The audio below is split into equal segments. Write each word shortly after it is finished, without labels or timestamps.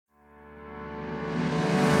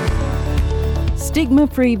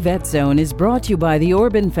Stigma-Free Vet Zone is brought to you by the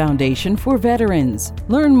Orban Foundation for Veterans.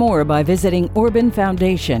 Learn more by visiting Orban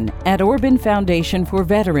Foundation at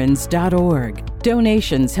orbanfoundationforveterans.org.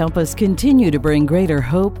 Donations help us continue to bring greater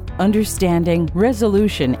hope, understanding,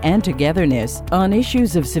 resolution, and togetherness on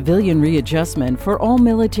issues of civilian readjustment for all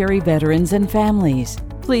military veterans and families.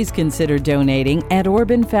 Please consider donating at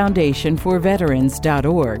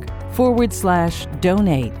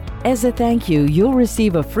orbanfoundationforveterans.org/donate. As a thank you, you'll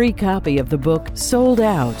receive a free copy of the book Sold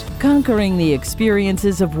Out, Conquering the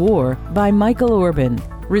Experiences of War by Michael Orban.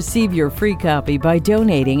 Receive your free copy by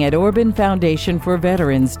donating at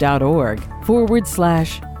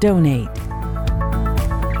orbanfoundationforveterans.org/donate.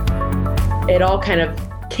 It all kind of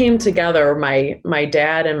came together. My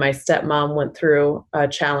dad and my stepmom went through a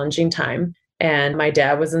challenging time, and my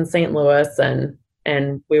dad was in St. Louis, and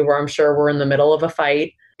I'm sure we're in the middle of a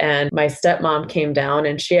fight. And my stepmom came down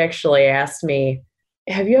and she actually asked me,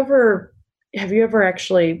 have you ever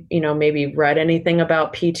actually, maybe read anything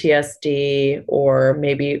about PTSD or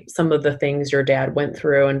maybe some of the things your dad went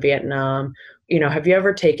through in Vietnam? Have you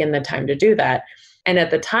ever taken the time to do that? And at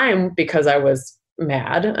the time, because I was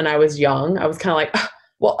mad and I was young, I was kind of like,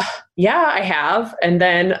 well, yeah, I have. And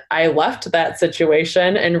then I left that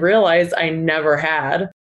situation and realized I never had.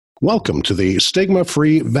 Welcome to the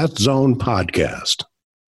Stigma-Free Vet Zone podcast.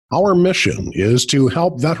 Our mission is to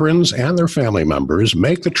help veterans and their family members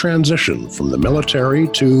make the transition from the military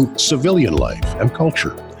to civilian life and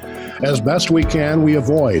culture. As best we can, we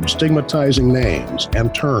avoid stigmatizing names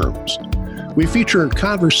and terms. We feature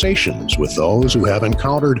conversations with those who have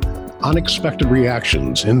encountered unexpected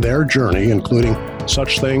reactions in their journey, including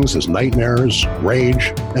such things as nightmares,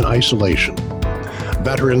 rage, and isolation.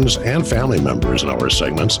 Veterans and family members in our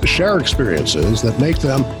segments share experiences that make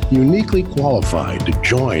them uniquely qualified to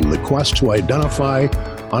join the quest to identify,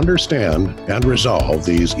 understand, and resolve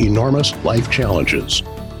these enormous life challenges.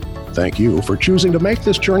 Thank you for choosing to make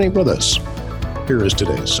this journey with us. Here is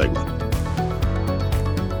today's segment.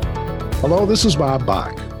 Hello, this is Bob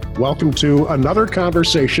Bach. Welcome to another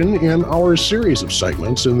conversation in our series of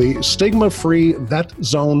segments in the Stigma-Free Vet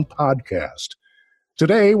Zone podcast.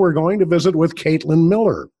 Today, we're going to visit with Kaitlin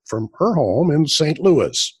Miller from her home in St.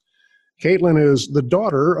 Louis. Kaitlin is the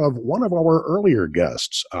daughter of one of our earlier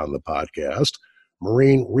guests on the podcast,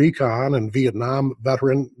 Marine Recon and Vietnam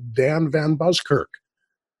veteran Dan Van Buskirk.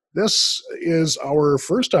 This is our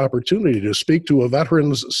first opportunity to speak to a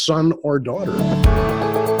veteran's son or daughter.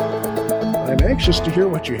 I'm anxious to hear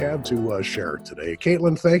what you have to share today.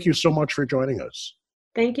 Kaitlin, thank you so much for joining us.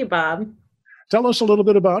 Thank you, Bob. Tell us a little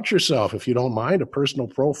bit about yourself, if you don't mind, a personal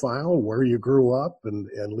profile, where you grew up and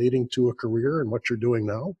leading to a career and what you're doing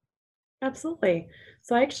now. Absolutely.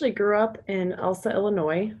 So I actually grew up in Elsa,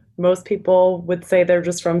 Illinois. Most people would say they're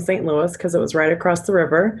just from St. Louis because it was right across the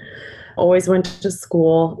river. Always went to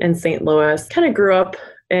school in St. Louis. Kind of grew up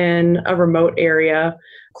in a remote area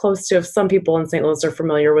close to, if some people in St. Louis are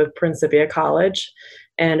familiar with, Principia College.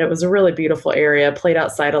 And it was a really beautiful area. Played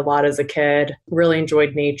outside a lot as a kid, really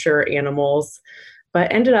enjoyed nature, animals,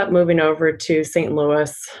 but ended up moving over to St.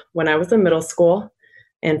 Louis when I was in middle school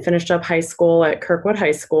and finished up high school at Kirkwood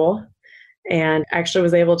High School, and actually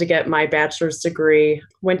was able to get my bachelor's degree.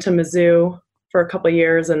 Went to Mizzou for a couple of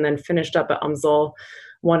years and then finished up at UMSL.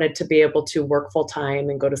 Wanted to be able to work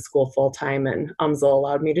full-time and go to school full-time, and UMSL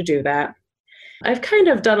allowed me to do that. I've kind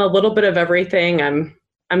of done a little bit of everything.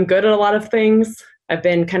 I'm good at a lot of things. I've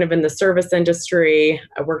been kind of in the service industry.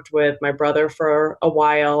 I worked with my brother for a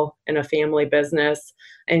while in a family business.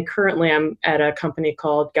 And currently I'm at a company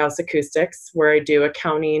called Gauss Acoustics, where I do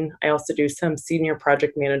accounting. I also do some senior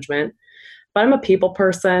project management. But I'm a people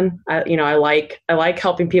person. I like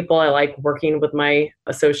helping people. I like working with my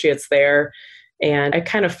associates there. And I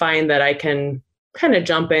kind of find that I can kind of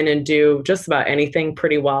jump in and do just about anything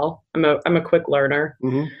pretty well. I'm a quick learner.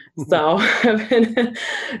 Mm-hmm. So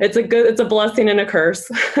it's a blessing and a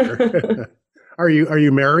curse. Are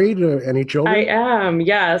you married? Any children? I am,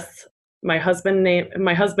 yes. My husband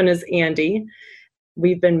is Andy.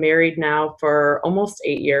 We've been married now for almost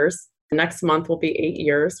 8 years. Next month will be 8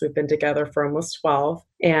 years. We've been together for almost 12.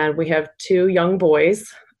 And we have 2 young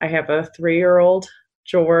boys. I have a 3-year-old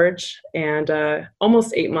George and a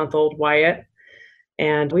almost 8-month-old Wyatt.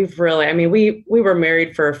 And we've really, we were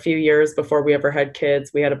married for a few years before we ever had kids.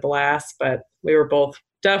 We had a blast, but we were both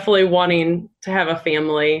definitely wanting to have a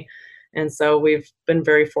family. And so we've been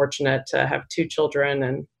very fortunate to have 2 children,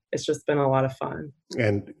 and it's just been a lot of fun.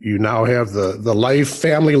 And you now have the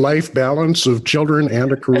family life balance of children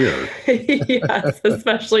and a career. Yes,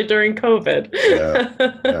 especially during COVID.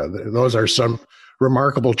 Yeah, those are some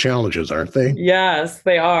remarkable challenges, aren't they? Yes,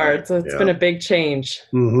 they are. It's Yeah. been a big change.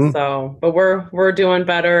 Mm-hmm. So, but we're doing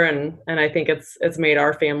better, and I think it's made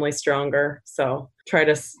our family stronger. So try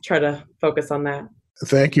to focus on that.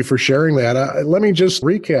 Thank you for sharing that. Let me just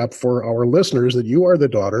recap for our listeners that you are the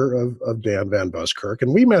daughter of Dan Van Buskirk,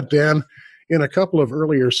 and we met Dan in a couple of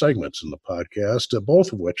earlier segments in the podcast,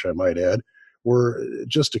 both of which, I might add, were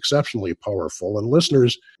just exceptionally powerful. And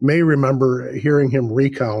listeners may remember hearing him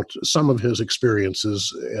recount some of his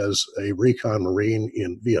experiences as a recon Marine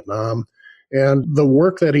in Vietnam and the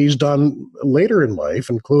work that he's done later in life,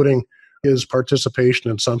 including his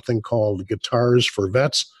participation in something called Guitars for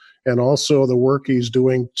Vets, and also the work he's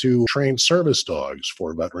doing to train service dogs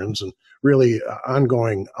for veterans and really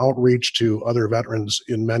ongoing outreach to other veterans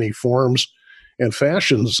in many forms and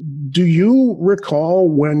fashions. Do you recall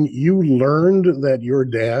when you learned that your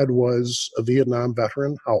dad was a Vietnam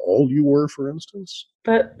veteran, how old you were, for instance?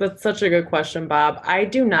 That's such a good question, Bob. I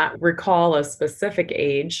do not recall a specific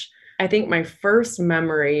age. I think my first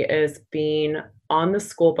memory is being on the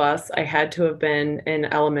school bus. I had to have been in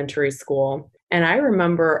elementary school. And I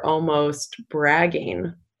remember almost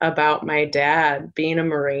bragging about my dad being a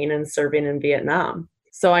Marine and serving in Vietnam.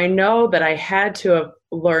 So I know that I had to have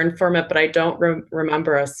learned from it, but I don't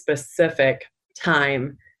remember a specific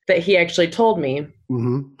time that he actually told me.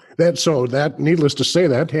 Mm-hmm. That, needless to say,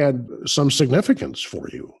 that had some significance for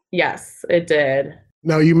you. Yes, it did.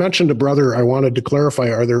 Now, you mentioned a brother. I wanted to clarify,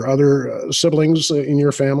 are there other siblings in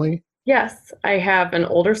your family? Yes, I have an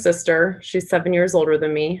older sister. She's 7 years older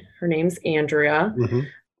than me. Her name's Andrea. Mm-hmm.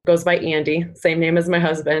 Goes by Andy, same name as my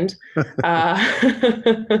husband,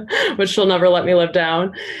 which she'll never let me live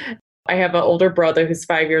down. I have an older brother who's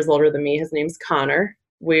 5 years older than me. His name's Connor.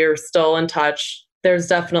 We're still in touch. There's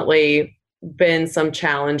definitely been some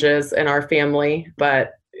challenges in our family,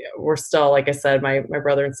 but we're still, like I said, my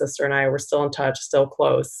brother and sister and I, we're still in touch, still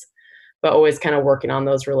close, but always kind of working on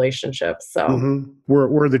those relationships. So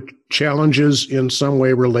were the challenges in some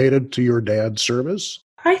way related to your dad's service?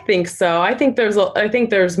 I think so. I think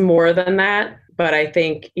there's more than that, but I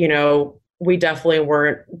think, we definitely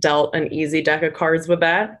weren't dealt an easy deck of cards with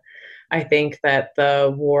that. I think that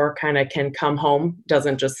the war kind of can come home,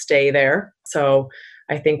 doesn't just stay there. So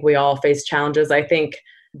I think we all face challenges. I think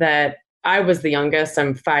that I was the youngest.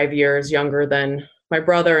 I'm 5 years younger than my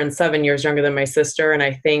brother and 7 years younger than my sister. And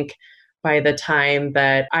I think by the time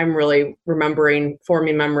that I'm really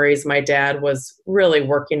forming memories, my dad was really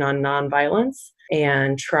working on nonviolence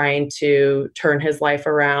and trying to turn his life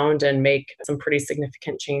around and make some pretty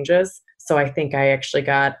significant changes. So I think I actually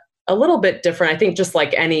got a little bit different. I think just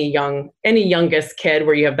like any youngest kid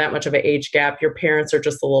where you have that much of an age gap, your parents are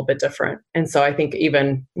just a little bit different. And so I think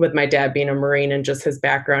even with my dad being a Marine and just his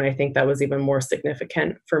background, I think that was even more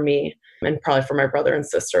significant for me and probably for my brother and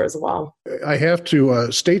sister as well. I have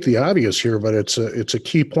to state the obvious here, but it's a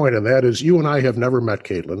key point, and that is you and I have never met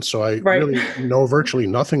Kaitlin, so I really know virtually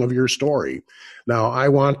nothing of your story. Now, I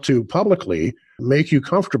want to publicly make you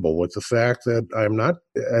comfortable with the fact that I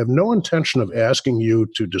have no intention of asking you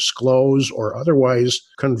to disclose or otherwise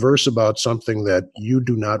converse about something that you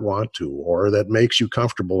do not want to or that makes you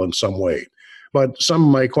comfortable in some way. But some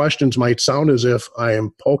of my questions might sound as if I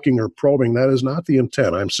am poking or probing. That is not the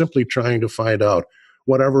intent. I'm simply trying to find out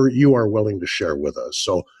whatever you are willing to share with us.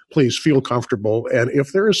 So please feel comfortable. And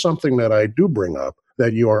if there is something that I do bring up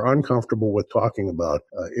that you are uncomfortable with talking about,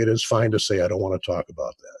 it is fine to say I don't want to talk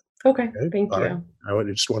about that. Okay, thank you. Right. I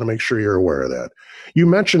just want to make sure you're aware of that. You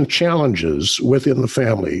mentioned challenges within the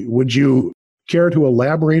family. Would you care to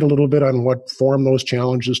elaborate a little bit on what form those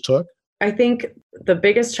challenges took? I think the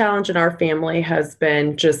biggest challenge in our family has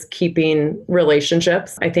been just keeping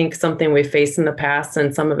relationships. I think something we faced in the past,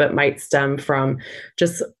 and some of it might stem from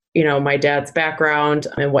just, my dad's background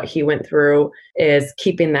and what he went through, is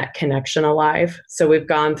keeping that connection alive. So we've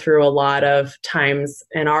gone through a lot of times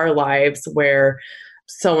in our lives where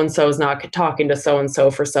so-and-so is not talking to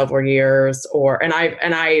so-and-so for several years, and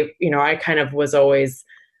I kind of was always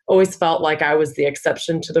felt like I was the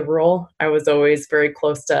exception to the rule. I was always very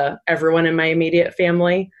close to everyone in my immediate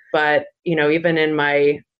family. But, even in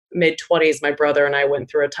my mid-20s, my brother and I went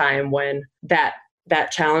through a time when that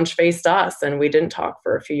challenge faced us and we didn't talk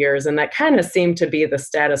for a few years. And that kind of seemed to be the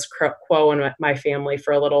status quo in my family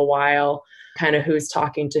for a little while, kind of who's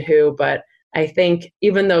talking to who. But I think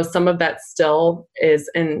even though some of that still is,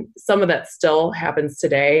 and some of that still happens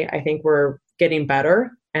today, I think we're getting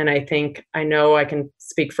better. And I know I can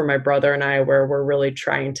speak for my brother and I, where we're really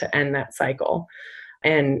trying to end that cycle.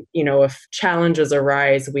 And, if challenges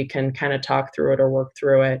arise, we can kind of talk through it or work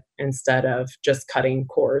through it instead of just cutting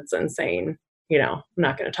cords and saying, I'm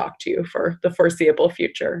not going to talk to you for the foreseeable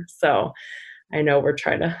future. So I know we're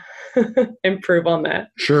trying to improve on that.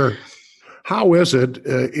 Sure. How is it,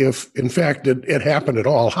 if in fact it happened at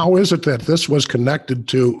all, how is it that this was connected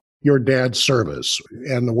to your dad's service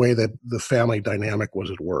and the way that the family dynamic was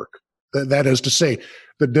at work? That is to say,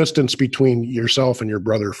 the distance between yourself and your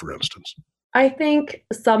brother, for instance. I think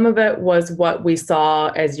some of it was what we saw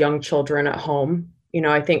as young children at home.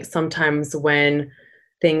 I think sometimes when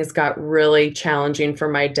things got really challenging for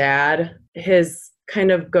my dad, his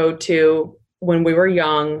kind of go-to when we were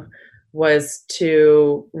young was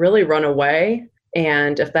to really run away.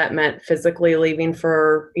 And if that meant physically leaving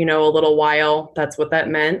for, a little while, that's what that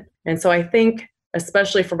meant. And so I think,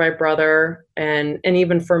 especially for my brother and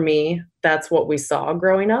even for me, that's what we saw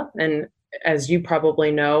growing up. And as you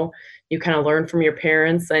probably know, you kind of learn from your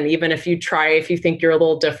parents. And even if you think you're a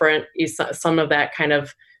little different, some of that kind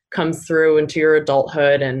of comes through into your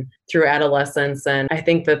adulthood and through adolescence. And I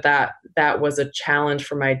think that was a challenge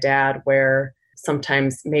for my dad, where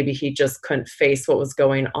sometimes maybe he just couldn't face what was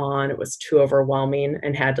going on. It was too overwhelming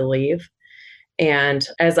and had to leave. And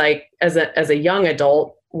as a young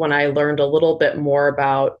adult, when I learned a little bit more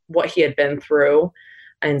about what he had been through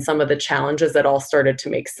and some of the challenges, that all started to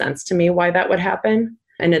make sense to me why that would happen.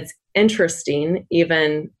 And it's interesting,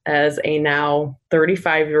 even as a now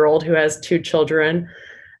 35-year-old who has 2 children,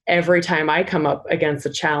 every time I come up against a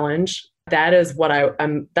challenge, that's what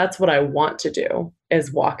I want to do,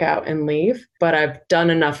 is walk out and leave. But I've done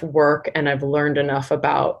enough work and I've learned enough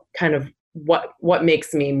about kind of what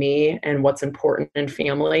makes me me and what's important in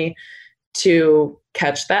family to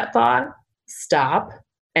catch that thought, stop,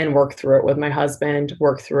 and work through it with my husband,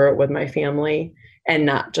 work through it with my family, and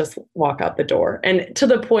not just walk out the door. And to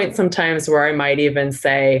the point sometimes where I might even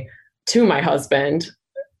say to my husband,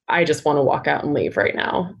 I just want to walk out and leave right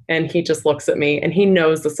now. And he just looks at me, and he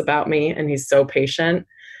knows this about me, and he's so patient.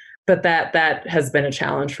 But that has been a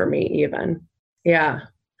challenge for me even. Yeah.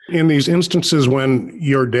 In these instances when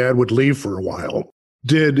your dad would leave for a while,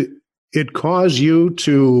 did it cause you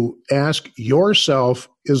to ask yourself,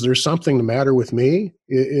 is there something the matter with me?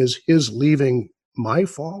 Is his leaving my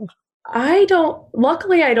fault?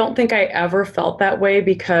 Luckily, I don't think I ever felt that way,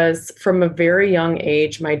 because from a very young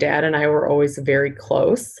age, my dad and I were always very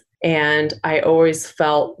close. And I always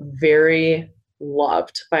felt very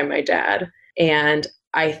loved by my dad. And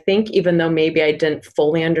I think even though maybe I didn't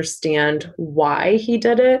fully understand why he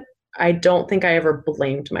did it, I don't think I ever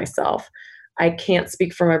blamed myself. I can't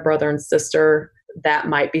speak for my brother and sister. That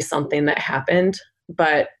might be something that happened,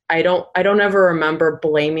 but I don't ever remember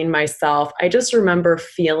blaming myself. I just remember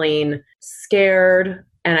feeling scared,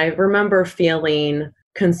 and I remember feeling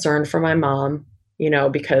concerned for my mom,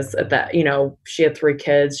 because of that, she had 3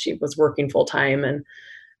 kids, she was working full time,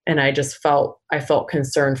 and I felt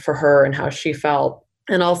concerned for her and how she felt,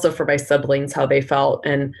 and also for my siblings, how they felt.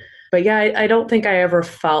 But yeah, I don't think I ever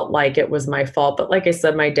felt like it was my fault. But like I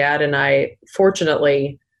said, my dad and I,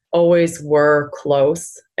 fortunately, always were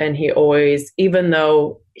close. And he always, even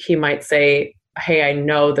though he might say, hey, I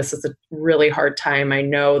know this is a really hard time. I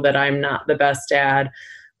know that I'm not the best dad,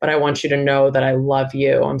 but I want you to know that I love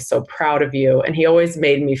you. I'm so proud of you. And he always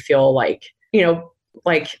made me feel like,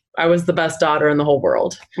 like I was the best daughter in the whole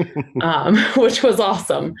world, which was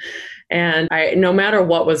awesome. And no matter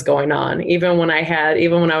what was going on, even when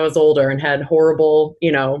I was older and had horrible,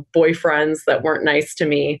 boyfriends that weren't nice to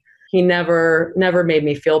me, he never made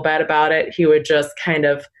me feel bad about it. He would just kind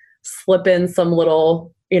of slip in some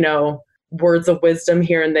little, words of wisdom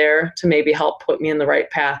here and there to maybe help put me in the right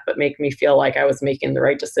path, but make me feel like I was making the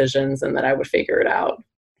right decisions and that I would figure it out.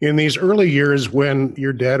 In these early years when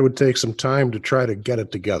your dad would take some time to try to get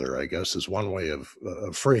it together, I guess is one way of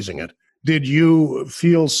phrasing it, did you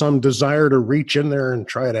feel some desire to reach in there and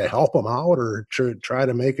try to help him out or try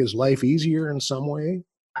to make his life easier in some way?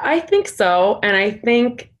 I think so. And I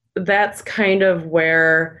think that's kind of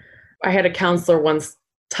where I had a counselor once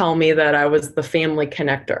tell me that I was the family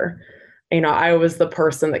connector. I was the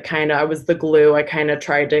person that I was the glue. I kind of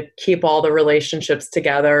tried to keep all the relationships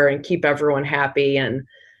together and keep everyone happy. And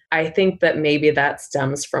I think that maybe that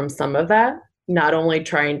stems from some of that, not only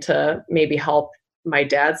trying to maybe help my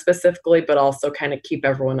dad specifically, but also kind of keep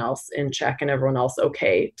everyone else in check and everyone else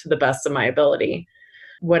okay to the best of my ability.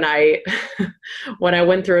 When I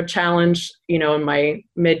went through a challenge, in my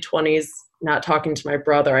mid-20s, not talking to my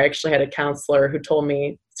brother, I actually had a counselor who told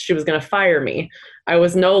me she was going to fire me. I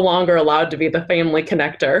was no longer allowed to be the family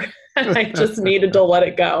connector. I just needed to let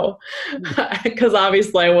it go because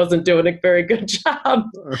obviously I wasn't doing a very good job.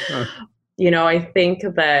 I think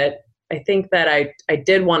that I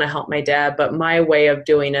did want to help my dad, but my way of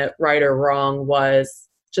doing it, right or wrong, was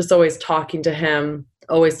just always talking to him,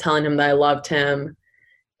 always telling him that I loved him,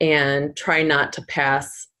 and try not to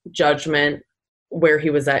pass judgment where he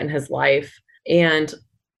was at in his life, and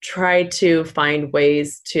try to find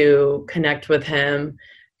ways to connect with him,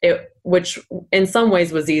 which in some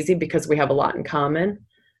ways was easy because we have a lot in common.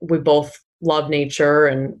 We both love nature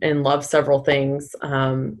and love several things,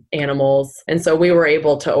 animals. And so we were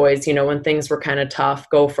able to always, when things were kind of tough,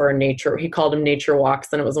 go for a nature. He called them nature walks.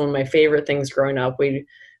 And it was one of my favorite things growing up.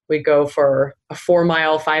 We'd go for a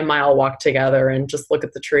 4-mile, 5-mile walk together and just look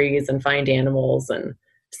at the trees and find animals and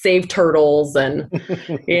save turtles and,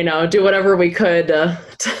 do whatever we could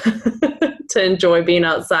to enjoy being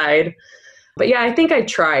outside. But yeah, I think I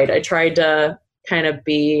tried to kind of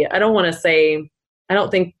be, I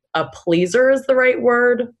don't think a pleaser is the right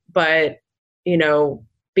word, but,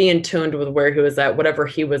 being tuned with where he was at, whatever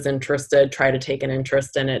he was interested, try to take an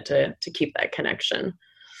interest in it to keep that connection.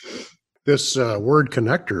 This word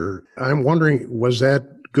connector, I'm wondering, was that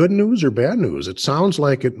good news or bad news? It sounds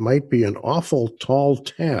like it might be an awful tall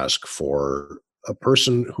task for a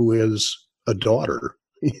person who is a daughter.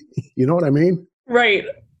 You know what I mean? Right.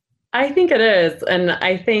 I think it is. And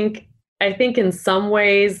I think in some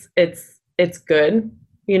ways it's good,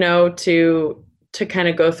 to kind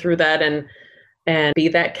of go through that and be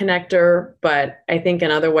that connector. But I think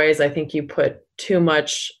in other ways, I think you put too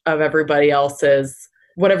much of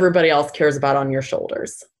what everybody else cares about on your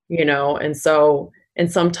shoulders, and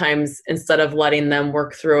sometimes instead of letting them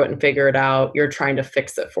work through it and figure it out, you're trying to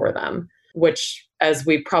fix it for them, which, as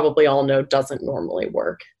we probably all know, doesn't normally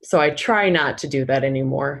work. So I try not to do that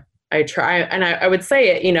anymore. I try, and I would say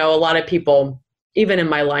it, a lot of people, even in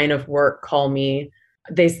my line of work, call me,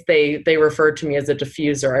 they refer to me as a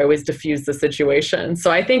diffuser. I always diffuse the situation. So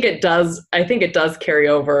I think it does carry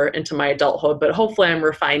over into my adulthood, but hopefully I'm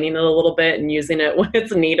refining it a little bit and using it when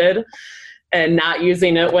it's needed and not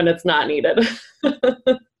using it when it's not needed.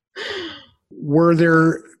 Were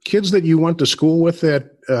there kids that you went to school with that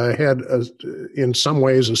had, in some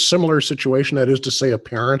ways, a similar situation? That is to say, a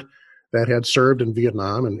parent that had served in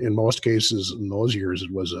Vietnam, and in most cases in those years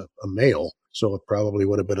it was a male, so it probably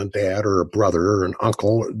would have been a dad or a brother or an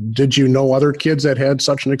uncle. Did you know other kids that had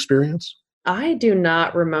such an experience? I do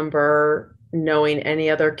not remember knowing any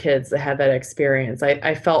other kids that had that experience.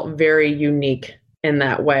 I felt very unique in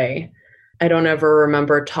that way. I don't ever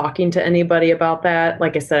remember talking to anybody about that.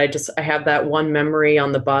 Like I said, I have that one memory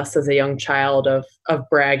on the bus as a young child of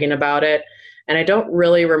bragging about it. And I don't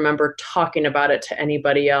really remember talking about it to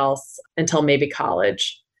anybody else until maybe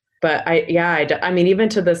college. But I mean, even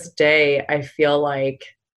to this day, I feel like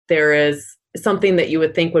there is something that you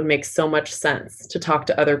would think would make so much sense to talk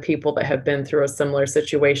to other people that have been through a similar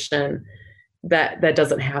situation that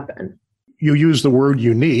doesn't happen. You use the word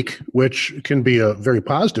unique, which can be a very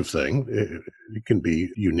positive thing. It can be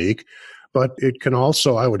unique, but it can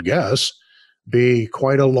also, I would guess, be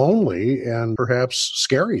quite a lonely and perhaps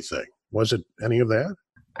scary thing. Was it any of that?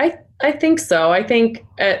 I think so. I think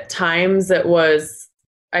at times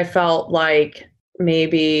I felt like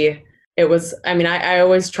maybe it was, I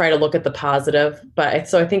always try to look at the positive,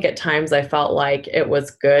 so I think at times I felt like it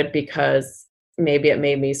was good because maybe it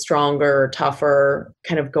made me stronger or tougher,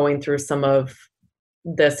 kind of going through some of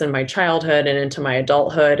this in my childhood and into my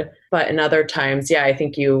adulthood. But in other times, I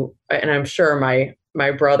think and I'm sure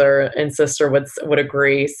my brother and sister would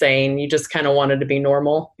agree, saying you just kind of wanted to be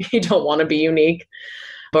normal. You don't want to be unique,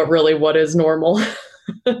 but really what is normal?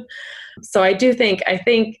 So I think,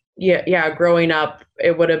 growing up,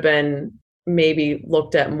 it would have been maybe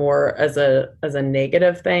looked at more as a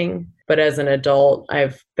negative thing. But as an adult,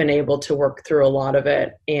 I've been able to work through a lot of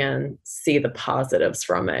it and see the positives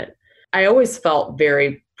from it. I always felt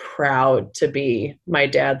very proud to be my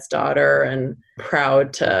dad's daughter and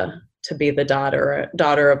proud to be the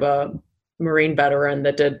daughter of a Marine veteran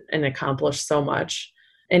that did and accomplished so much.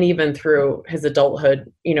 And even through his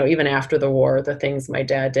adulthood, even after the war, the things my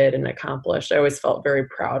dad did and accomplished, I always felt very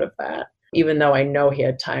proud of that, even though I know he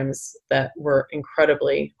had times that were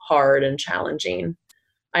incredibly hard and challenging.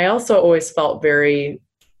 I also always felt very,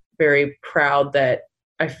 very proud that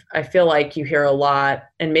I feel like you hear a lot,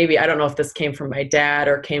 and maybe I don't know if this came from my dad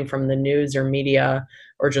or came from the news or media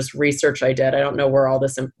or just research I did. I don't know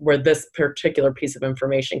where this particular piece of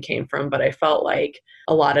information came from, but I felt like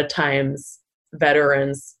a lot of times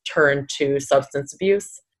veterans turn to substance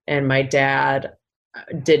abuse, and my dad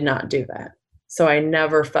did not do that. So I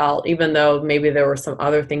never felt, even though maybe there were some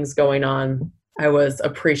other things going on, I was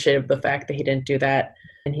appreciative of the fact that he didn't do that.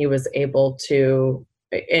 And he was able to,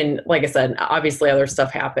 and like I said, obviously other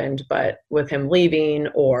stuff happened, but with him leaving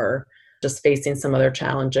or just facing some other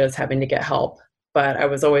challenges, having to get help. But I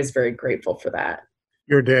was always very grateful for that.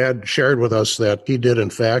 Your dad shared with us that he did,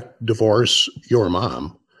 in fact, divorce your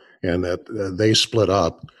mom. and that they split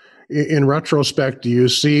up. In retrospect, do you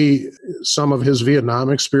see some of his Vietnam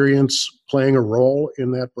experience playing a role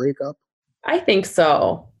in that breakup? I think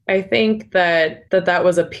so. I think that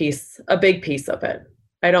was a big piece of it.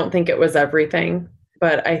 I don't think it was everything,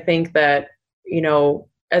 but I think that,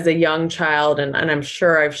 as a young child, and I'm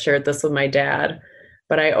sure I've shared this with my dad,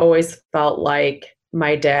 but I always felt like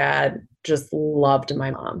my dad just loved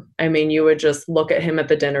my mom. I mean, you would just look at him at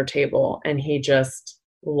the dinner table and he just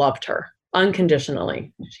loved her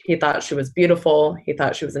unconditionally. He thought she was beautiful. He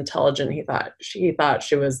thought she was intelligent. He thought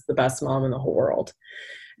she was the best mom in the whole world.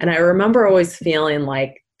 And I remember always feeling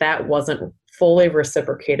like that wasn't fully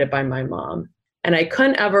reciprocated by my mom. And I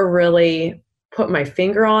couldn't ever really put my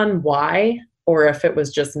finger on why, or if it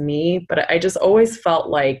was just me, but I just always felt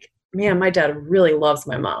like, man, my dad really loves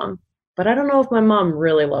my mom, but I don't know if my mom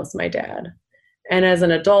really loves my dad. And as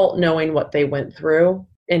an adult, knowing what they went through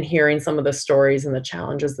and hearing some of the stories and the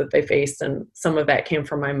challenges that they faced, and some of that came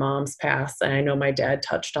from my mom's past. And I know my dad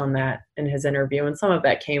touched on that in his interview, and a lot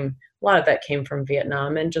of that came from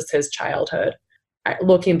Vietnam and just his childhood.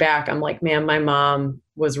 Looking back, I'm like, man, my mom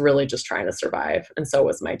was really just trying to survive, and so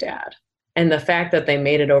was my dad. And the fact that they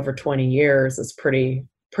made it over 20 years is pretty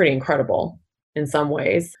incredible in some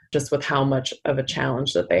ways, just with how much of a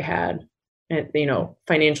challenge that they had. And,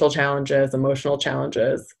 financial challenges, emotional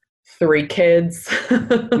challenges, 3 kids,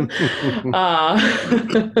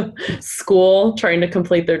 school, trying to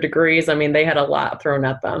complete their degrees. I mean, they had a lot thrown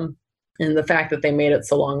at them. And the fact that they made it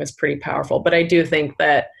so long is pretty powerful. But I do think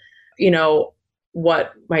that,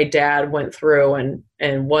 what my dad went through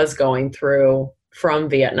and was going through from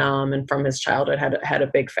Vietnam and from his childhood had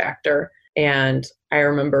a big factor. And I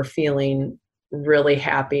remember feeling really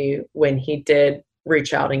happy when he did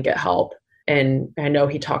reach out and get help. And I know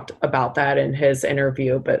he talked about that in his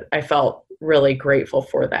interview, but I felt really grateful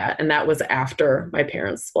for that. And that was after my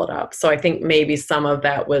parents split up. So I think maybe some of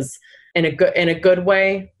that was in a good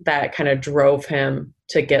way that kind of drove him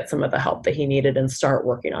to get some of the help that he needed and start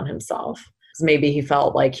working on himself. Maybe he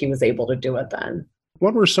felt like he was able to do it then.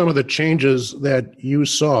 What were some of the changes that you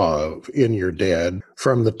saw in your dad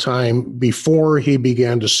from the time before he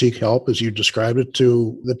began to seek help, as you described it,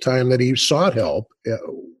 to the time that he sought help?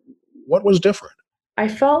 What was different? I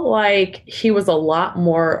felt like he was a lot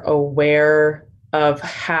more aware of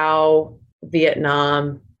how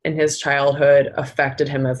Vietnam and his childhood affected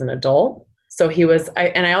him as an adult. So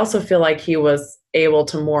I also feel like he was able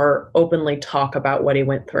to more openly talk about what he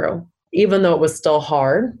went through, even though it was still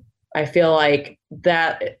hard. I feel like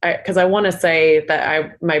that, because I want to say that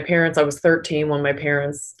I was 13 when my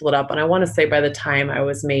parents split up. And I want to say by the time I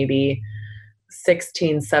was maybe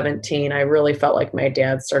 16, 17, I really felt like my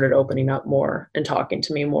dad started opening up more and talking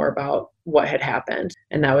to me more about what had happened.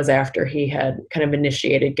 And that was after he had kind of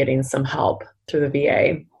initiated getting some help through the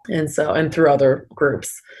VA and through other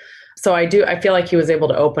groups. So I feel like he was able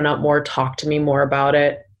to open up more, talk to me more about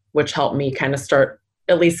it, which helped me kind of start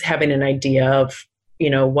at least having an idea of,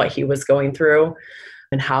 what he was going through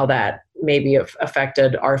and how that maybe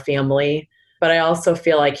affected our family. But I also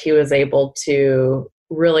feel like he was able to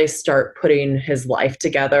really start putting his life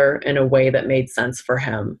together in a way that made sense for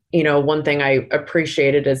him. One thing I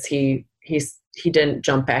appreciated is he didn't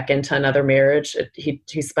jump back into another marriage.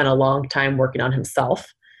 He spent a long time working on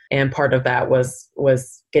himself. And part of that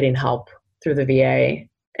was getting help through the VA.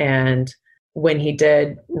 And when he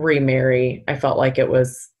did remarry, I felt like it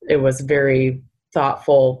was very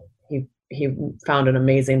thoughtful. He found an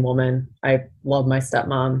amazing woman. I love my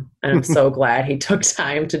stepmom, and I'm so glad he took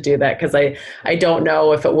time to do that, because I don't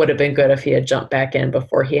know if it would have been good if he had jumped back in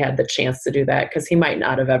before he had the chance to do that, because he might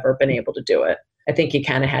not have ever been able to do it. I think he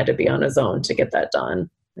kind of had to be on his own to get that done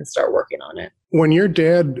and start working on it. When your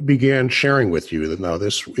dad began sharing with you that now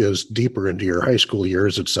this is deeper into your high school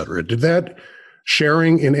years, et cetera, did that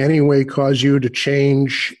sharing in any way cause you to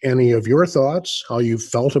change any of your thoughts, how you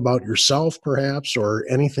felt about yourself perhaps, or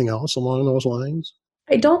anything else along those lines?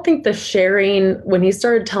 I don't think the sharing, when he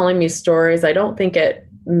started telling me stories, I don't think it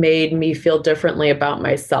made me feel differently about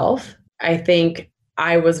myself. I think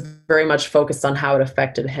I was very much focused on how it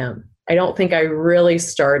affected him. I don't think I really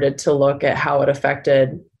started to look at how it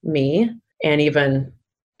affected me, and even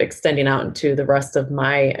extending out into the rest of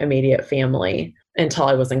my immediate family, until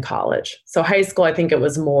I was in college. So high school, I think it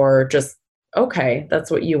was more just, okay,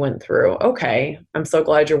 that's what you went through. Okay, I'm so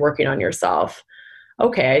glad you're working on yourself.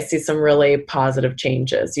 Okay, I see some really positive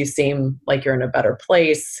changes. You seem like you're in a better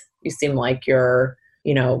place. You seem like you're,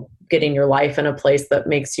 getting your life in a place that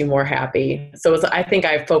makes you more happy. So I think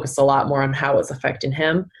I focused a lot more on how it's affecting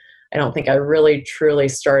him. I don't think I really truly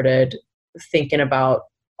started thinking about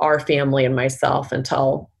our family and myself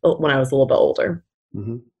until when I was a little bit older.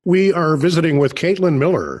 Mm-hmm. We are visiting with Kaitlin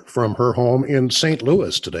Miller from her home in St.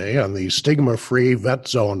 Louis today on the Stigma Free Vet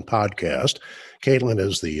Zone podcast. Kaitlin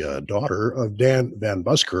is the daughter of Dan Van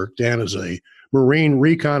Buskirk. Dan is a Marine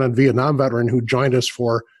recon and Vietnam veteran who joined us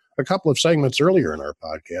for a couple of segments earlier in our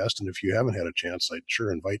podcast. And if you haven't had a chance, I'd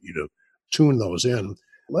sure invite you to tune those in.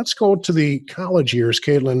 Let's go to the college years.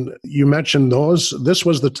 Kaitlin, you mentioned those. This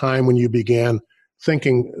was the time when you began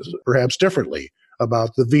thinking perhaps differently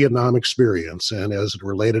about the Vietnam experience and as it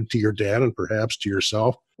related to your dad and perhaps to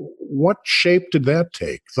yourself. What shape did that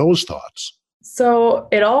take, those thoughts? So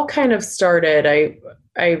it all kind of started,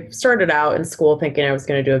 I started out in school thinking I was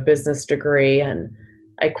going to do a business degree, and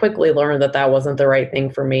I quickly learned that that wasn't the right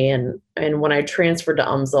thing for me. And when I transferred to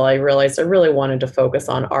UMSL, I realized I really wanted to focus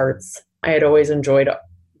on arts. I had always enjoyed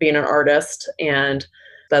being an artist, and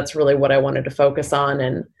that's really what I wanted to focus on.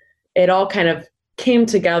 And it all kind of came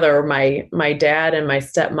together. My dad and my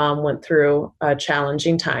stepmom went through a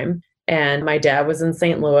challenging time, and my dad was in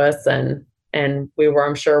St. Louis, and we were,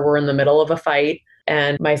 I'm sure, we're in the middle of a fight.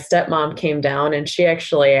 And my stepmom came down and she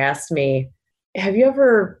actually asked me, have you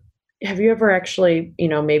ever actually,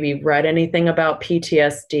 maybe read anything about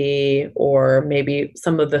PTSD or maybe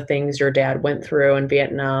some of the things your dad went through in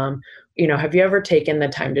Vietnam? Have you ever taken the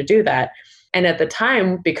time to do that? And at the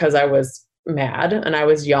time, because I was mad and I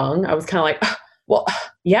was young, I was kind of like, well,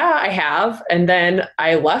 yeah, I have. And then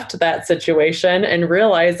I left that situation and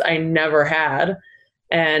realized I never had.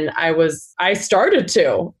 And I started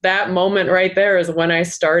to. That moment right there is when I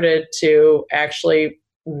started to actually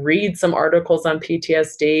read some articles on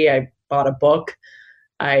PTSD. I bought a book.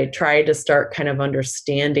 I tried to start kind of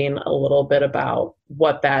understanding a little bit about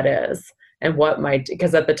what that is and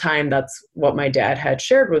because at the time that's what my dad had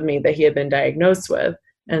shared with me that he had been diagnosed with.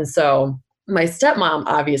 And so my stepmom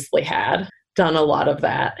obviously had done a lot of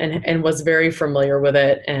that and was very familiar with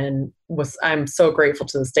it, and I'm so grateful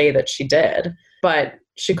to this day that she did. But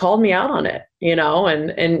she called me out on it,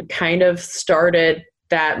 and kind of started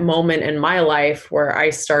that moment in my life where I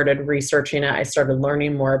started researching it. I started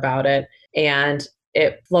learning more about it, and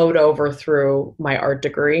it flowed over through my art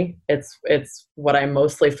degree. It's what I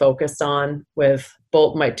mostly focused on with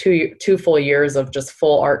both my two full years of just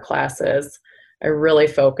full art classes. I really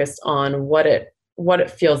focused on what it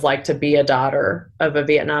feels like to be a daughter of a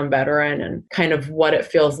Vietnam veteran and kind of what it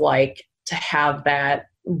feels like to have that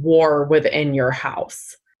war within your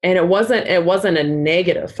house. And it wasn't a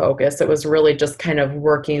negative focus. It was really just kind of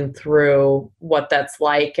working through what that's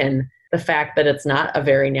like and the fact that it's not a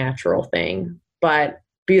very natural thing, but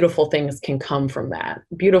beautiful things can come from that.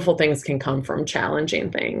 Beautiful things can come from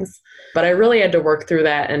challenging things. But I really had to work through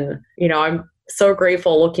that. And, I'm so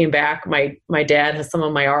grateful looking back. My dad has some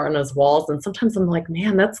of my art on his walls, and sometimes I'm like,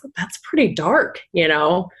 man, that's pretty dark,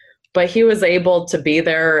 but he was able to be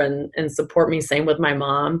there and support me. Same with my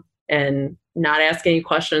mom, and not ask any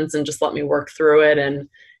questions and just let me work through it. And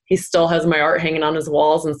he still has my art hanging on his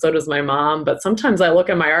walls, and so does my mom. But sometimes I look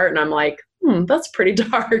at my art and I'm like, that's pretty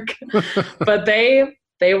dark. But they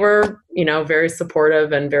were, very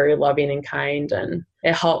supportive and very loving and kind. And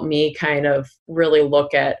it helped me kind of really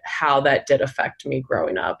look at how that did affect me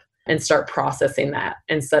growing up and start processing that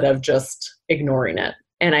instead of just ignoring it.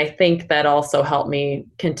 And I think that also helped me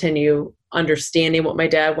continue understanding what my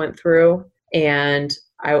dad went through. And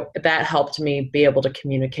that helped me be able to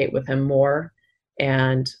communicate with him more.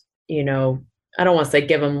 And, I don't want to say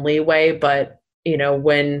give him leeway, but,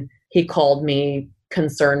 when he called me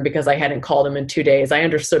concerned because I hadn't called him in 2 days, I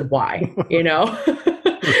understood why,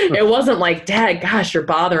 It wasn't like, Dad, gosh, you're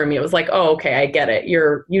bothering me. It was like, oh, okay, I get it.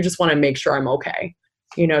 You just want to make sure I'm okay.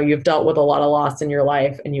 You've dealt with a lot of loss in your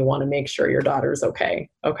life and you want to make sure your daughter's okay.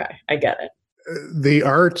 Okay, I get it. The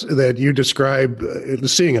art that you describe,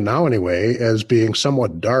 seeing it now anyway, as being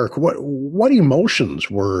somewhat dark, what emotions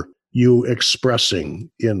were you expressing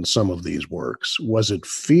in some of these works? Was it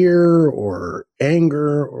fear or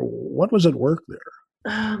anger, or what was at work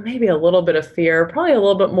there? Maybe a little bit of fear, probably a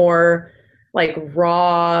little bit more like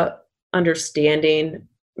raw understanding,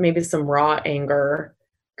 maybe some raw anger.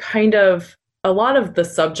 Kind of a lot of the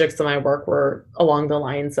subjects of my work were along the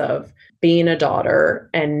lines of being a daughter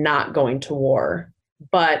and not going to war,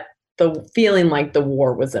 but the feeling like the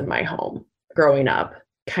war was in my home growing up.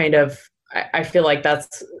 Kind of, I feel like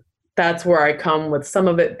that's where I come with some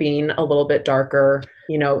of it being a little bit darker.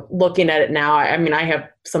 Looking at it now, I have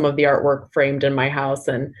some of the artwork framed in my house,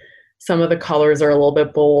 and some of the colors are a little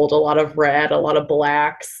bit bold, a lot of red, a lot of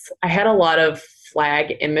blacks. I had a lot of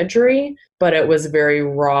flag imagery, but it was very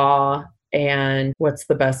raw and what's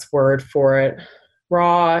the best word for it?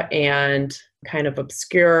 Raw and kind of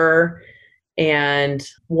obscure and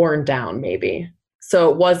worn down maybe. So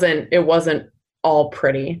it wasn't all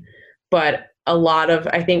pretty. But a lot of,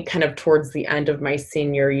 I think kind of towards the end of my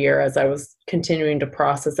senior year, as I was continuing to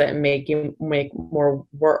process it and make more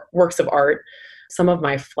works of art, some of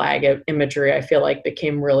my flag imagery, I feel like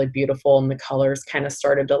became really beautiful, and the colors kind of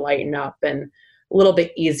started to lighten up and a little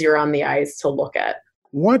bit easier on the eyes to look at.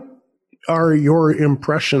 What are your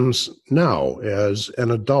impressions now as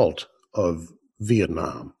an adult of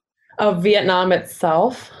Vietnam? Of Vietnam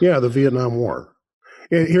itself? Yeah, the Vietnam War.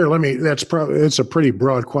 Here, it's a pretty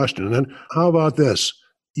broad question. And how about this?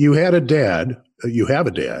 You have a dad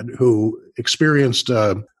who experienced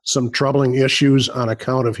some troubling issues on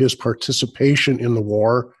account of his participation in the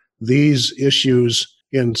war. These issues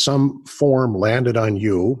in some form landed on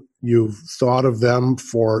you. You've thought of them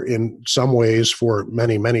in some ways for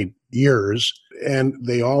many, many years, and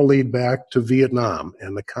they all lead back to Vietnam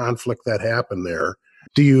and the conflict that happened there.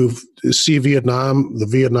 Do you see the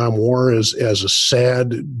Vietnam War, as a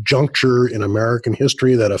sad juncture in American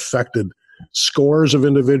history that affected scores of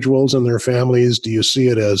individuals and their families? Do you see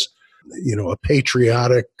it as, a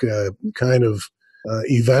patriotic kind of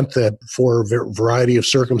event that for a variety of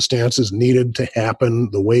circumstances needed to happen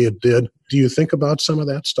the way it did? Do you think about some of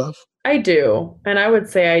that stuff? I do. And I would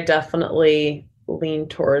say I definitely lean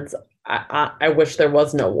towards, I wish there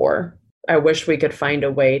was no war. I wish we could find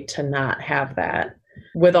a way to not have that,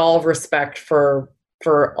 with all respect for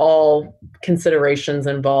all considerations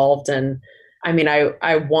involved. And I mean,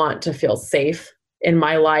 I want to feel safe in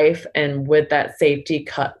my life. And with that safety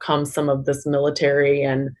comes some of this military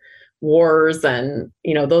and wars. And,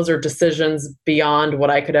 those are decisions beyond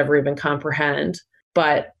what I could ever even comprehend.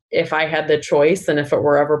 But if I had the choice, and if it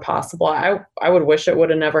were ever possible, I would wish it would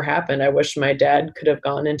have never happened. I wish my dad could have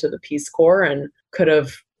gone into the Peace Corps and could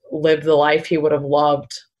have lived the life he would have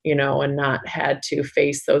loved, and not had to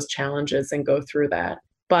face those challenges and go through that.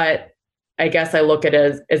 But I guess I look at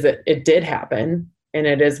it as it did happen, and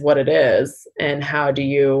it is what it is. And how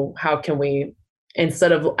can we,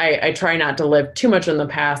 instead of, I try not to live too much in the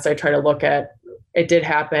past. I try to look at, it did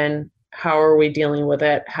happen. How are we dealing with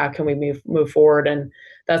it? How can we move forward? And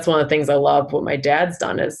that's one of the things I love what my dad's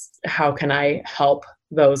done, is how can I help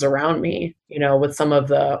those around me, with some of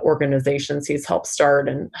the organizations he's helped start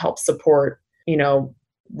and help support,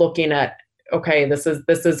 looking at, okay, this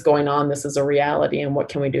is going on, this is a reality, and what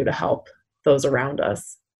can we do to help those around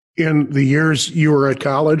us? In the years you were at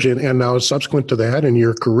college and now subsequent to that in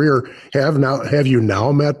your career, have you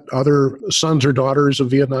now met other sons or daughters of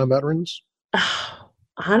Vietnam veterans?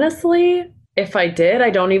 Honestly, if I did, I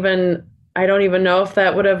don't even know if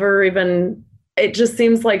that would ever even, it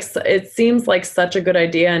seems like such a good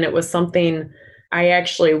idea. And it was something I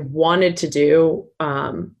actually wanted to do.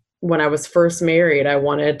 When I was first married, I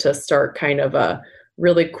wanted to start kind of a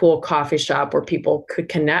really cool coffee shop where people could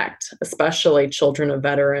connect, especially children of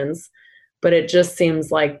veterans. But it just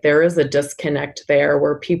seems like there is a disconnect there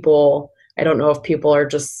where I don't know if people are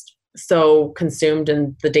just so consumed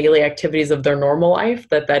in the daily activities of their normal life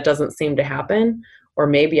that doesn't seem to happen. Or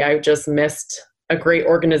maybe I just missed a great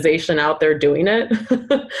organization out there doing it,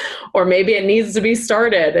 or maybe it needs to be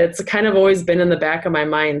started. It's kind of always been in the back of my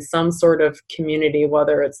mind, some sort of community,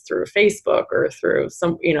 whether it's through Facebook or through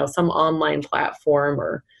some online platform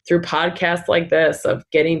or through podcasts like this, of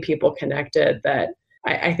getting people connected. That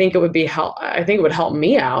I think it would help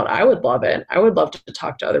me out. I would love it. I would love to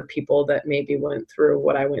talk to other people that maybe went through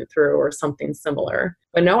what I went through or something similar.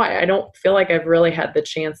 But no, I don't feel like I've really had the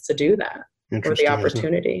chance to do that or the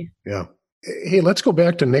opportunity. Yeah. Hey, let's go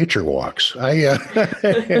back to nature walks. I'll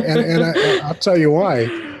tell you why.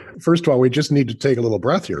 First of all, we just need to take a little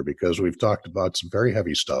breath here because we've talked about some very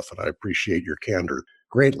heavy stuff, and I appreciate your candor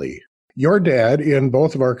greatly. Your dad, in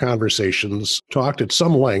both of our conversations, talked at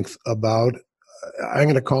some length about, I'm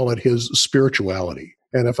going to call it his spirituality.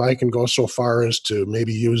 And if I can go so far as to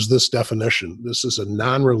maybe use this definition, this is a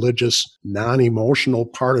non-religious, non-emotional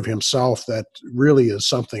part of himself that really is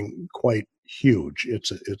something quite huge.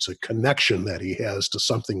 It's a connection that he has to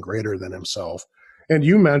something greater than himself. And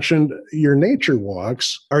you mentioned your nature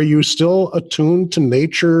walks. Are you still attuned to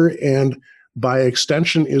nature? And by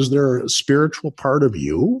extension, is there a spiritual part of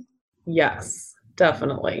you? Yes,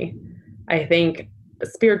 definitely. I think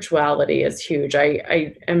spirituality is huge.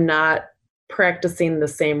 I am not practicing the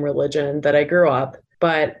same religion that I grew up,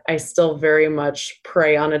 but I still very much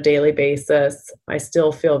pray on a daily basis. I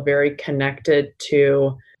still feel very connected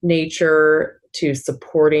to nature, to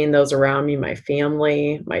supporting those around me, my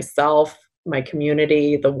family, myself, my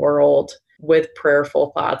community, the world, with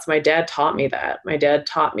prayerful thoughts. My dad taught me that. My dad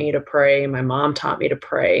taught me to pray. My mom taught me to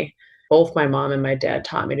pray. Both my mom and my dad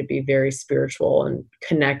taught me to be very spiritual and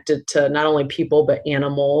connected to not only people, but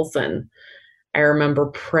animals. And I remember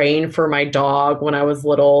praying for my dog when I was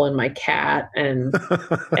little and my cat. And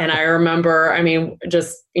I remember, I mean,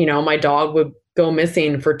 just, my dog would go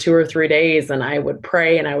missing for 2 or 3 days and I would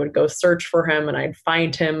pray and I would go search for him and I'd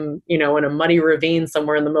find him, in a muddy ravine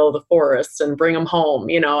somewhere in the middle of the forest and bring him home.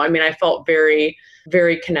 I mean, I felt very,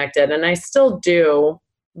 very connected, and I still do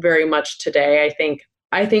very much today.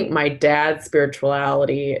 I think my dad's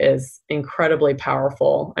spirituality is incredibly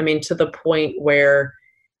powerful. I mean, to the point where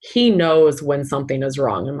he knows when something is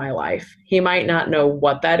wrong in my life. He might not know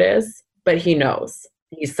what that is, but he knows.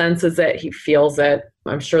 He senses it. He feels it.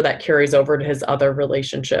 I'm sure that carries over to his other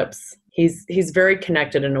relationships. He's very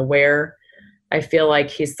connected and aware. I feel like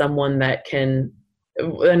he's someone that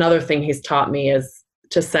another thing he's taught me is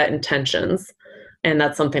to set intentions. And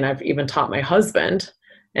that's something I've even taught my husband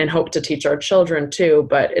and hope to teach our children too.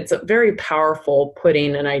 But it's very powerful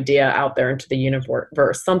putting an idea out there into the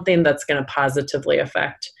universe, something that's going to positively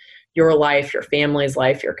affect your life, your family's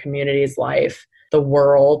life, your community's life, the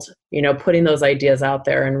world, putting those ideas out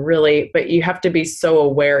there and really, but you have to be so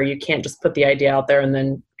aware. You can't just put the idea out there and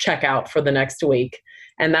then check out for the next week.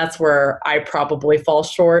 And that's where I probably fall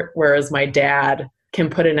short. Whereas my dad can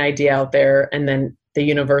put an idea out there and then the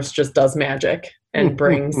universe just does magic and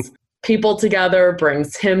brings people together,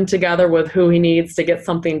 brings him together with who he needs to get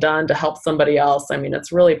something done to help somebody else. I mean,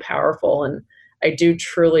 it's really powerful. And I do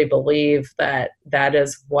truly believe that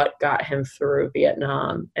is what got him through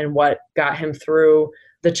Vietnam and what got him through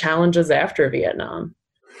the challenges after Vietnam.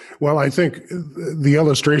 Well, I think the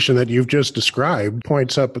illustration that you've just described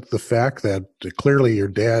points up at the fact that clearly your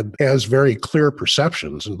dad has very clear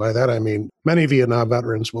perceptions. And by that, I mean, many Vietnam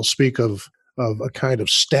veterans will speak of a kind of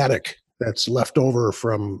static that's left over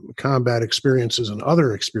from combat experiences and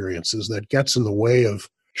other experiences that gets in the way of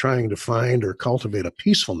trying to find or cultivate a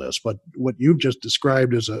peacefulness. But what you've just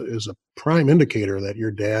described is a prime indicator that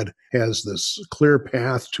your dad has this clear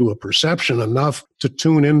path to a perception enough to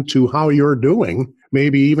tune into how you're doing,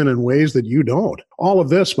 maybe even in ways that you don't. All of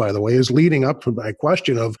this, by the way, is leading up to my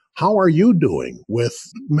question of how are you doing with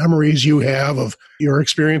memories you have of your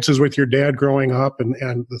experiences with your dad growing up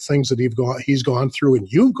and the things that he's gone through and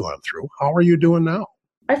you've gone through. How are you doing now?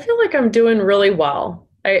 I feel like I'm doing really well.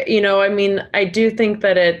 I do think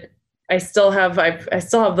that I still have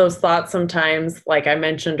those thoughts sometimes, like I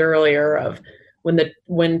mentioned earlier, of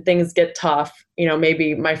when things get tough,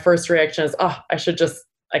 maybe my first reaction is,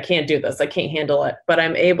 I can't do this. I can't handle it. But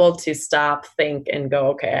I'm able to stop, think, and go,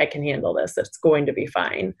 okay, I can handle this. It's going to be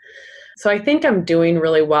fine. So I think I'm doing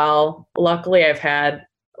really well. Luckily, I've had,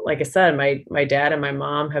 like I said, my dad and my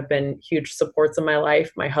mom have been huge supports in my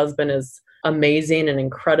life. My husband is amazing and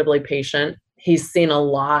incredibly patient. He's seen a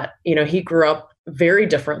lot. He grew up very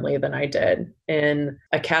differently than I did in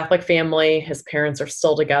a Catholic family. His parents are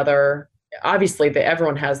still together. Obviously,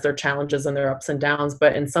 everyone has their challenges and their ups and downs,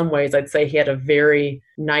 but in some ways, I'd say he had a very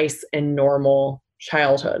nice and normal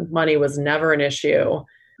childhood. Money was never an issue.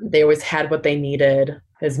 They always had what they needed.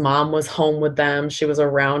 His mom was home with them. She was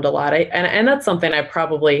around a lot. And that's something I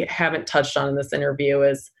probably haven't touched on in this interview,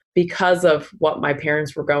 is because of what my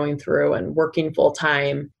parents were going through and working full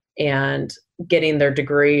time and getting their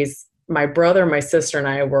degrees. My brother, my sister, and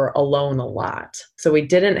I were alone a lot. So we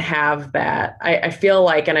didn't have that. I feel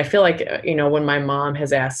like, when my mom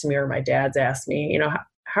has asked me or my dad's asked me,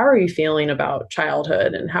 how are you feeling about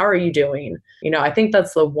childhood and how are you doing? I think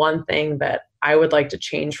that's the one thing that I would like to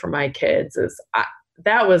change for my kids is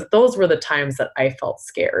those were the times that I felt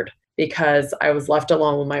scared because I was left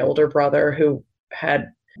alone with my older brother who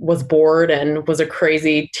was bored and was a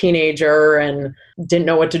crazy teenager and didn't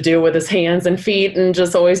know what to do with his hands and feet and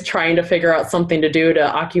just always trying to figure out something to do to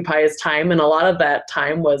occupy his time. And a lot of that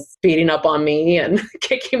time was beating up on me and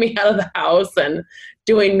kicking me out of the house and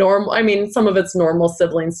doing some of it's normal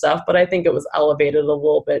sibling stuff, but I think it was elevated a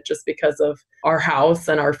little bit just because of our house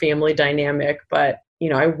and our family dynamic. But,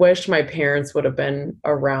 I wish my parents would have been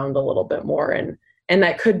around a little bit more. And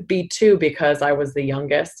that could be too, because I was the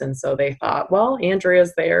youngest. And so they thought, well,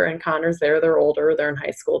 Andrea's there and Connor's there. They're older. They're in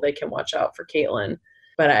high school. They can watch out for Kaitlin.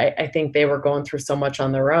 But I think they were going through so much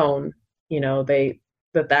on their own,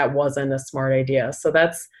 that wasn't a smart idea. So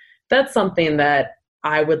that's something that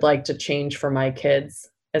I would like to change for my kids,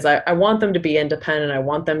 is I want them to be independent. I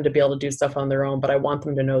want them to be able to do stuff on their own, but I want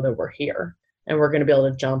them to know that we're here. And we're going to be able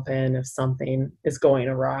to jump in if something is going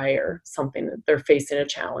awry or something that they're facing a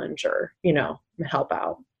challenge or, help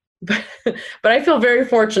out. But I feel very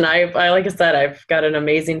fortunate. Like I said, I've got an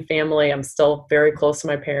amazing family. I'm still very close to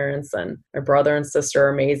my parents, and my brother and sister are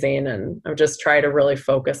amazing. And I'm just trying to really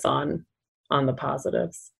focus on the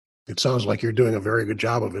positives. It sounds like you're doing a very good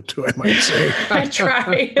job of it, too, I might say. I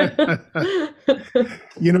try.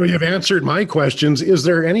 You've answered my questions. Is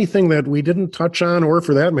there anything that we didn't touch on, or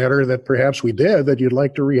for that matter, that perhaps we did, that you'd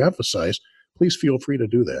like to reemphasize? Please feel free to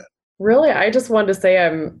do that. Really, I just wanted to say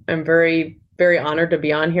I'm very, very honored to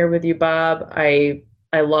be on here with you, Bob. I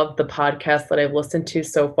love the podcast that I've listened to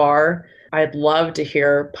so far. I'd love to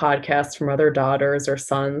hear podcasts from other daughters or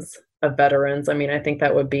sons of veterans. I mean, I think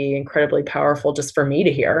that would be incredibly powerful just for me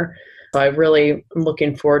to hear. So I really am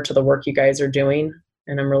looking forward to the work you guys are doing.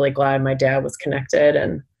 And I'm really glad my dad was connected.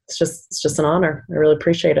 And it's just an honor. I really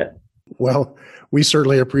appreciate it. Well, we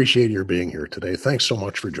certainly appreciate your being here today. Thanks so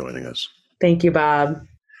much for joining us. Thank you, Bob.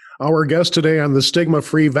 Our guest today on the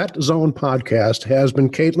Stigma-Free Vet Zone podcast has been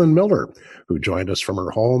Kaitlin Miller, who joined us from her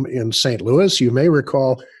home in St. Louis. You may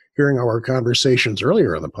recall hearing our conversations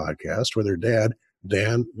earlier on the podcast with her dad,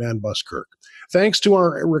 Dan Van Buskirk. Thanks to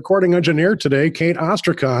our recording engineer today, Kate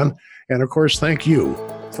Ostracon, and of course, thank you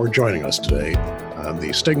for joining us today on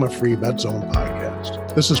the Stigma-Free Vet Zone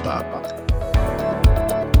podcast. This is Bob Buck.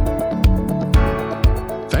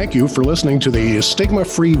 Thank you for listening to the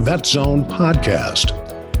Stigma-Free Vet Zone podcast.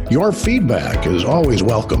 Your feedback is always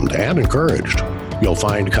welcomed and encouraged. You'll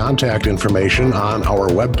find contact information on our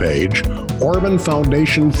webpage,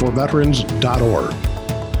 OrbanFoundationForVeterans.org.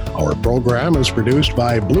 Our program is produced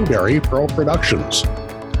by Blueberry Pro Productions.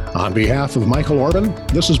 On behalf of Michael Orban,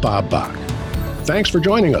 this is Bob Bach. Thanks for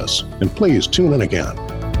joining us, and please tune in again.